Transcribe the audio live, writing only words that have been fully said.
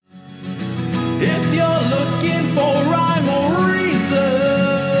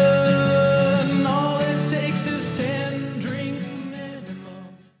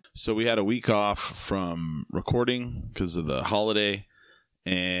So we had a week off from recording because of the holiday,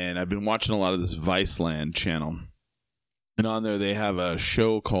 and I've been watching a lot of this Viceland channel. And on there, they have a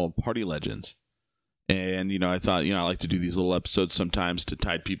show called Party Legends. And, I thought, I like to do these little episodes sometimes to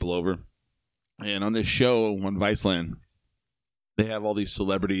tide people over. And on this show, on Viceland, they have all these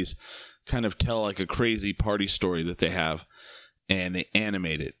celebrities kind of tell like a crazy party story that they have, and they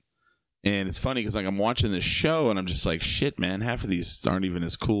animate it. And it's funny because I'm watching this show and I'm just like, shit, man, half of these aren't even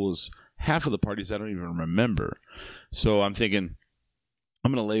as cool as half of the parties I don't even remember. So I'm thinking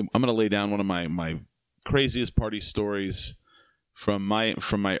I'm gonna lay down one of my craziest party stories from my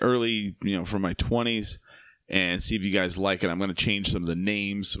early, from my 20s, and see if you guys like it. I'm gonna change some of the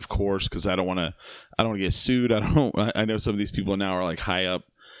names, of course, because I don't want to get sued. I know some of these people now are like high up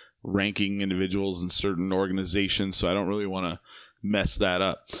ranking individuals in certain organizations, so I don't really want to mess that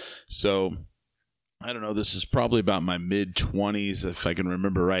up. So I don't know, this is probably about my mid-20s if I can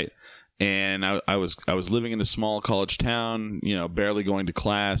remember right, and I was living in a small college town, barely going to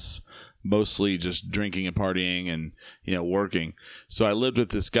class, mostly just drinking and partying and working. So I lived with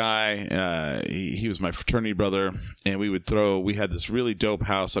this guy. He was my fraternity brother, and we had this really dope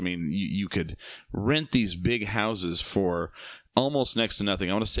house. I mean, you could rent these big houses for almost next to nothing.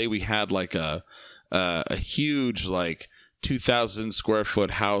 I want to say we had like a huge, like, 2,000 square foot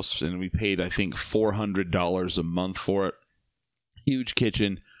house, and we paid, I think, $400 a month for it. Huge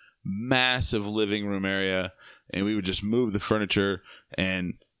kitchen, massive living room area, and we would just move the furniture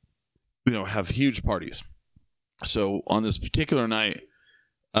and have huge parties. So on this particular night,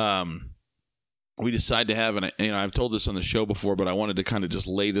 we decided to have, and I've told this on the show before, but I wanted to kind of just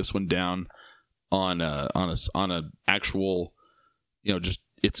lay this one down on a actual, just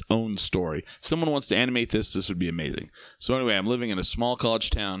its own story. If someone wants to animate this would be amazing. So anyway, I'm living in a small college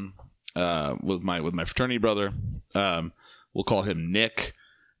town with my fraternity brother. We'll call him Nick.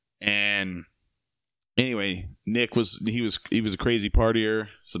 And anyway, Nick was a crazy partier.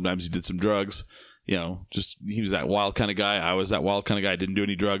 Sometimes he did some drugs. He was that wild kind of guy. I was that wild kind of guy. I didn't do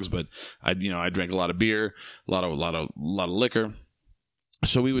any drugs, but I drank a lot of beer, a lot of liquor.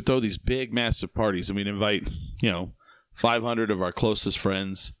 So we would throw these big, massive parties, and we'd invite 500 of our closest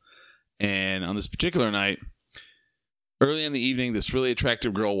friends. And on this particular night, early in the evening, this really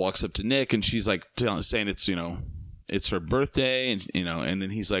attractive girl walks up to Nick, and she's like saying it's her birthday, and then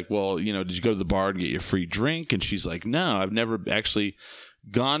he's like, well, did you go to the bar and get your free drink? And she's like, no, I've never actually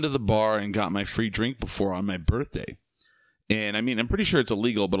gone to the bar and got my free drink before on my birthday. And I mean, I'm pretty sure it's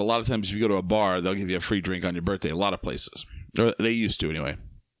illegal, but a lot of times if you go to a bar, they'll give you a free drink on your birthday. A lot of places, or they used to anyway.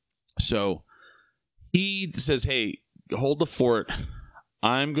 So he says, hey, hold the fort.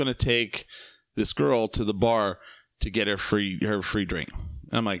 I'm going to take this girl to the bar to get her free drink.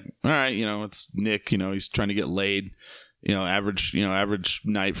 And I'm like, all right, it's Nick, he's trying to get laid, average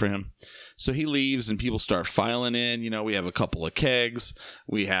night for him. So he leaves and people start filing in. We have a couple of kegs.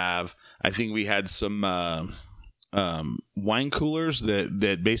 I think we had some wine coolers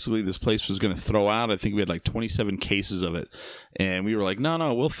that basically this place was going to throw out. I think we had like 27 cases of it, and we were like,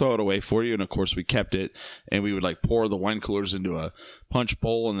 no, we'll throw it away for you. And of course we kept it, and we would like pour the wine coolers into a punch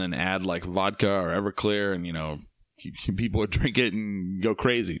bowl and then add like vodka or Everclear, and people would drink it and go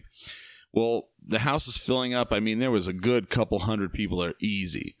crazy. Well, the house is filling up. I mean, there was a good couple hundred people there,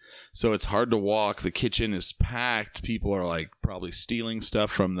 easy. So it's hard to walk. The kitchen is packed. People are like probably stealing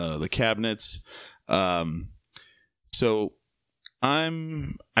stuff from the cabinets. So I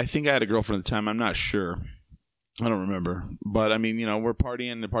think I had a girlfriend at the time. I'm not sure. I don't remember. But I mean, we're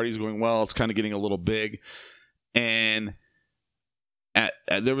partying. The party's going well. It's kind of getting a little big. And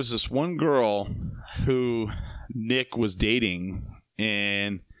there was this one girl who Nick was dating,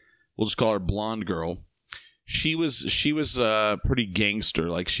 and we'll just call her Blonde Girl. She was pretty gangster.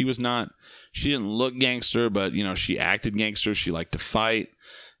 Like she didn't look gangster, but she acted gangster. She liked to fight,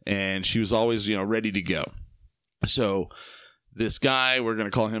 and she was always ready to go. So this guy, we're going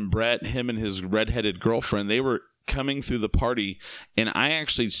to call him Brett, him and his redheaded girlfriend, they were coming through the party, and I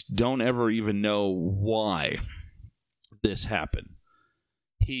actually don't ever even know why this happened.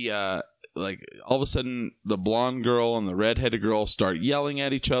 He, like, all of a sudden, the blonde girl and the redheaded girl start yelling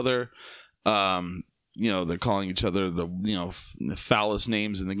at each other. They're calling each other the foulest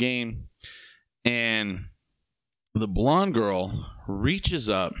names in the game. And the blonde girl reaches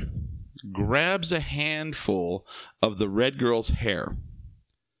up, grabs a handful of the red girl's hair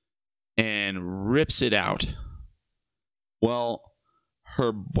and rips it out. Well,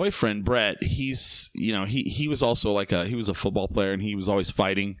 her boyfriend Brett, he was also he was a football player, and he was always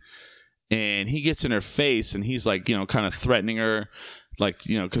fighting. and he gets in her face, and he's like, kind of threatening her, like,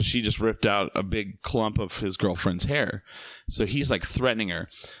 because she just ripped out a big clump of his girlfriend's hair. So he's like threatening her.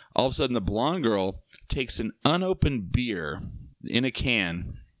 All of a sudden, the blonde girl takes an unopened beer in a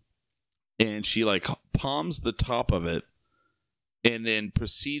can, and she like palms the top of it, and then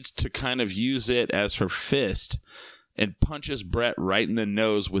proceeds to kind of use it as her fist and punches Brett right in the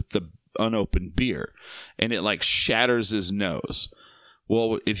nose with the unopened beer, and it like shatters his nose.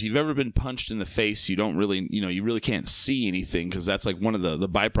 Well, if you've ever been punched in the face, you don't really, you really can't see anything, because that's like one of the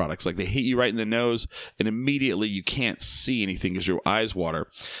byproducts. Like, they hit you right in the nose, and immediately you can't see anything because your eyes water.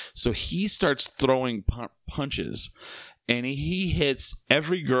 So he starts throwing punches, and he hits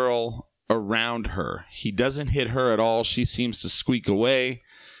every girl around her. He doesn't hit her at all. She seems to squeak away,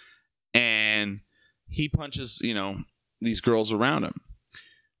 and he punches, these girls around him.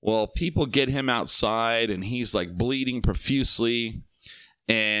 Well, people get him outside, and he's like bleeding profusely.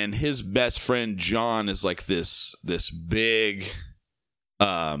 And his best friend John is like this big,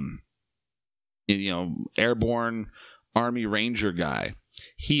 airborne Army Ranger guy.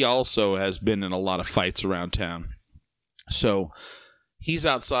 He also has been in a lot of fights around town. So he's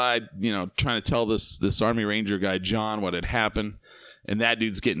outside, trying to tell this Army Ranger guy John what had happened, and that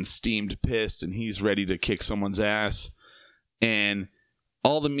dude's getting steamed pissed, and he's ready to kick someone's ass. And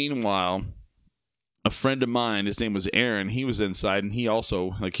all the meanwhile, a friend of mine, his name was Aaron, he was inside, and he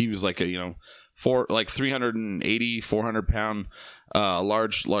also, like, he was like a, 380, 400 pound,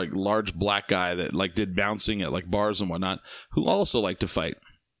 large black guy that like did bouncing at like bars and whatnot, who also liked to fight.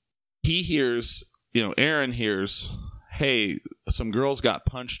 He hears, Aaron hears, hey, some girls got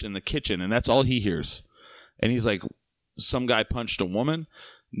punched in the kitchen, and that's all he hears. And he's like, some guy punched a woman?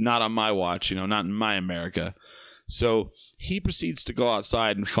 Not on my watch, not in my America. So he proceeds to go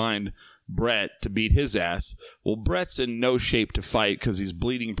outside and find Brett to beat his ass. Well, Brett's in no shape to fight because he's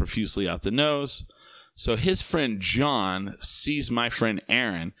bleeding profusely out the nose. So his friend John sees my friend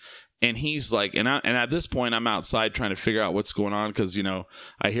Aaron, and he's like, and at this point, I'm outside trying to figure out what's going on, because,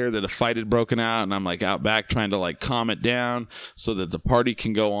 I hear that a fight had broken out, and I'm like out back trying to like calm it down so that the party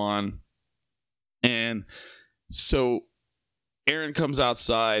can go on. And so Aaron comes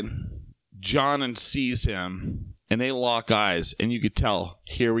outside, John sees him, and they lock eyes, and you could tell,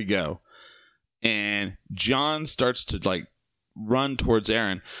 here we go. And John starts to like run towards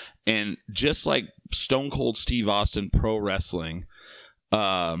Aaron, and just like Stone Cold Steve Austin pro wrestling,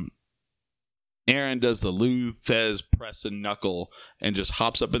 Aaron does the Lou Thez press and knuckle and just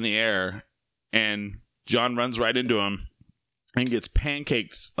hops up in the air, and John runs right into him and gets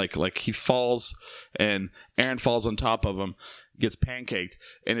pancaked, like he falls, and Aaron falls on top of him, gets pancaked,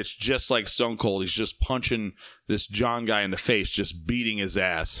 and it's just like Stone Cold. He's just punching this John guy in the face, just beating his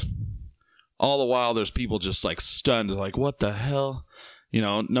ass. All the while, there's people just like stunned, like, what the hell?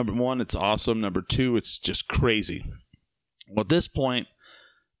 Number one, it's awesome. Number two, it's just crazy. Well, at this point,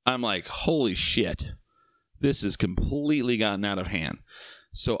 I'm like, holy shit, this has completely gotten out of hand.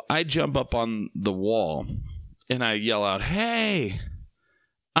 So I jump up on the wall and I yell out, hey,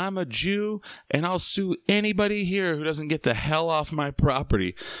 I'm a Jew, and I'll sue anybody here who doesn't get the hell off my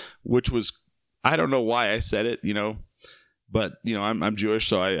property. Which was, I don't know why I said it, but, I'm Jewish,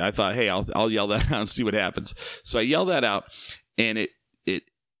 so I thought, hey, I'll yell that out and see what happens. So I yell that out, and it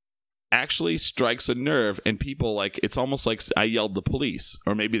actually strikes a nerve, and people, like, it's almost like I yelled the police,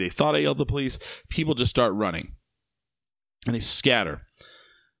 or maybe they thought I yelled the police. People just start running, and they scatter.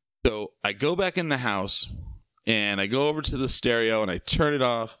 So I go back in the house, and I go over to the stereo, and I turn it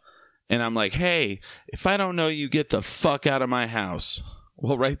off, and I'm like, hey, if I don't know you, get the fuck out of my house.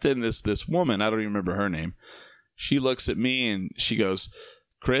 Well, right then, this woman, I don't even remember her name, she looks at me and she goes,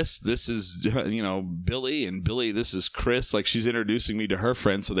 Chris, this is, Billy, and Billy, this is Chris. Like, she's introducing me to her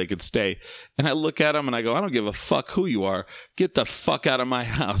friends so they could stay. And I look at him and I go, I don't give a fuck who you are. Get the fuck out of my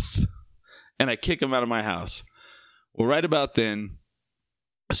house. And I kick him out of my house. Well, right about then,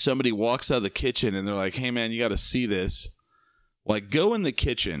 somebody walks out of the kitchen and they're like, hey man, you got to see this. Well, I go in the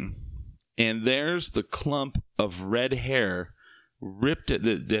kitchen and there's the clump of red hair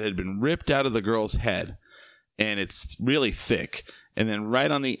that had been ripped out of the girl's head. And it's really thick. And then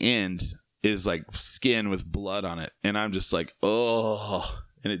right on the end is like skin with blood on it. And I'm just like, oh.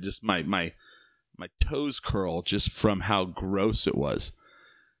 And it just, my toes curl just from how gross it was.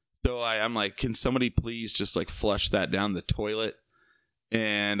 So I'm like, can somebody please just like flush that down the toilet?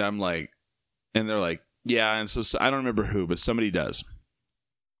 And I'm like, and they're like, yeah. And so I don't remember who, but somebody does.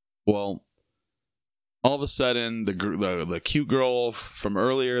 Well, all of a sudden, the cute girl from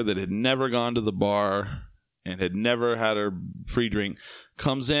earlier that had never gone to the bar and had never had her free drink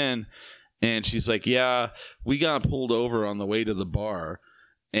comes in, and she's like, yeah, we got pulled over on the way to the bar,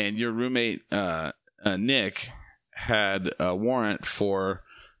 and your roommate Nick had a warrant for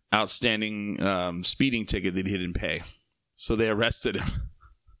outstanding speeding ticket that he didn't pay, so they arrested him.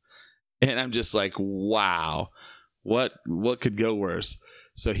 And I'm just like, wow, what could go worse?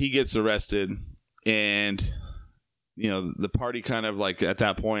 So he gets arrested, and the party kind of like at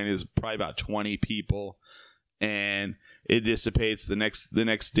that point is probably about 20 people, and it dissipates the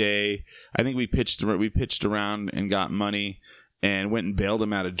next day. I think we pitched around and got money and went and bailed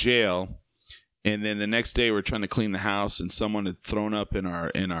him out of jail. And then the next day we're trying to clean the house, and someone had thrown up in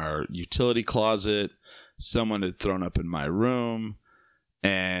our utility closet. Someone had thrown up in my room,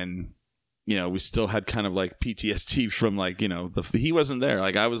 and we still had kind of like PTSD from like, he wasn't there.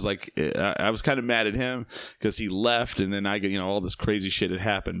 Like I was kind of mad at him because he left, and then all this crazy shit had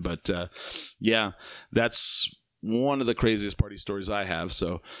happened. But yeah, that's one of the craziest party stories I have.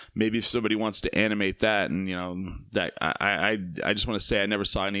 So maybe if somebody wants to animate that, and that I just want to say I never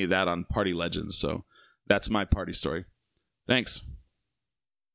saw any of that on Party Legends. So that's my party story. Thanks.